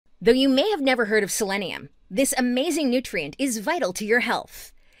Though you may have never heard of selenium, this amazing nutrient is vital to your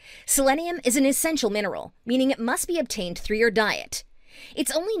health. Selenium is an essential mineral, meaning it must be obtained through your diet.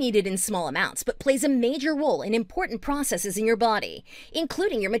 It's only needed in small amounts, but plays a major role in important processes in your body,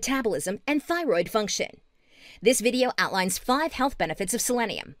 including your metabolism and thyroid function. This video outlines 5 health benefits of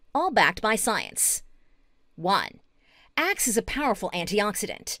selenium, all backed by science. 1. Acts as a powerful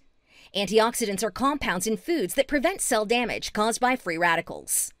antioxidant. Antioxidants are compounds in foods that prevent cell damage caused by free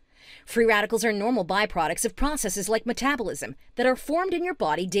radicals. Free radicals are normal byproducts of processes like metabolism that are formed in your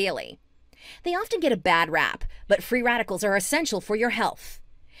body daily. They often get a bad rap, but free radicals are essential for your health.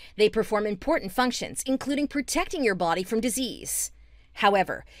 They perform important functions, including protecting your body from disease.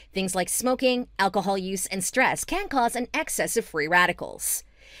 However, things like smoking, alcohol use, and stress can cause an excess of free radicals.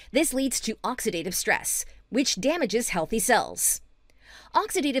 This leads to oxidative stress, which damages healthy cells.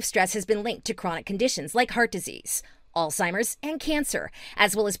 Oxidative stress has been linked to chronic conditions like heart disease, Alzheimer's, and cancer,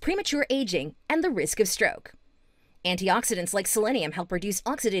 as well as premature aging and the risk of stroke. Antioxidants like selenium help reduce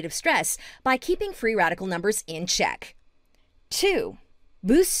oxidative stress by keeping free radical numbers in check. 2.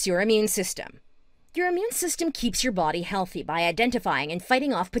 Boosts your immune system. Your immune system keeps your body healthy by identifying and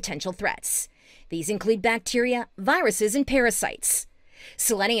fighting off potential threats. These include bacteria, viruses, and parasites.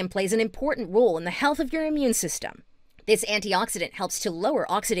 Selenium plays an important role in the health of your immune system. This antioxidant helps to lower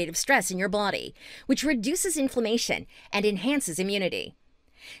oxidative stress in your body, which reduces inflammation and enhances immunity.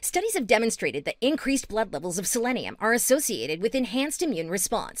 Studies have demonstrated that increased blood levels of selenium are associated with enhanced immune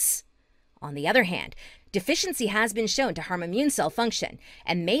response. On the other hand, deficiency has been shown to harm immune cell function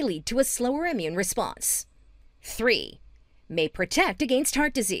and may lead to a slower immune response. 3. May protect against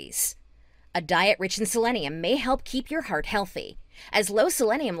heart disease. A diet rich in selenium may help keep your heart healthy, as low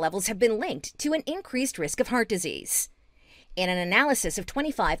selenium levels have been linked to an increased risk of heart disease. In an analysis of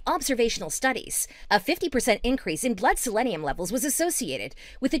 25 observational studies, a 50% increase in blood selenium levels was associated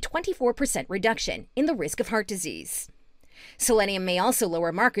with a 24% reduction in the risk of heart disease. Selenium may also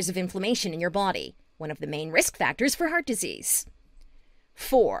lower markers of inflammation in your body, one of the main risk factors for heart disease.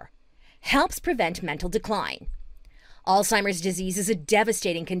 4. Helps prevent mental decline. Alzheimer's disease is a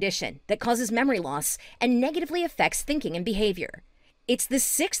devastating condition that causes memory loss and negatively affects thinking and behavior. It's the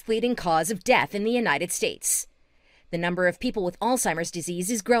 6th leading cause of death in the United States. The number of people with Alzheimer's disease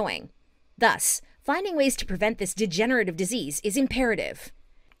is growing. Thus, finding ways to prevent this degenerative disease is imperative.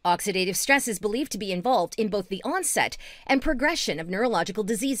 Oxidative stress is believed to be involved in both the onset and progression of neurological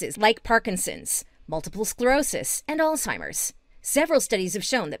diseases like Parkinson's, multiple sclerosis, and Alzheimer's. Several studies have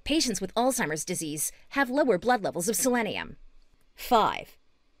shown that patients with Alzheimer's disease have lower blood levels of selenium. 5.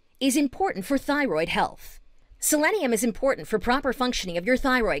 Is important for thyroid health. Selenium is important for proper functioning of your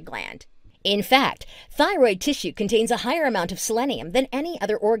thyroid gland. In fact, thyroid tissue contains a higher amount of selenium than any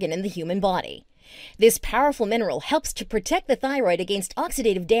other organ in the human body. This powerful mineral helps to protect the thyroid against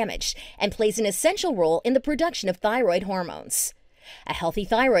oxidative damage and plays an essential role in the production of thyroid hormones. A healthy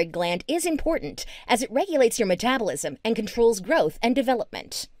thyroid gland is important as it regulates your metabolism and controls growth and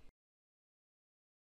development.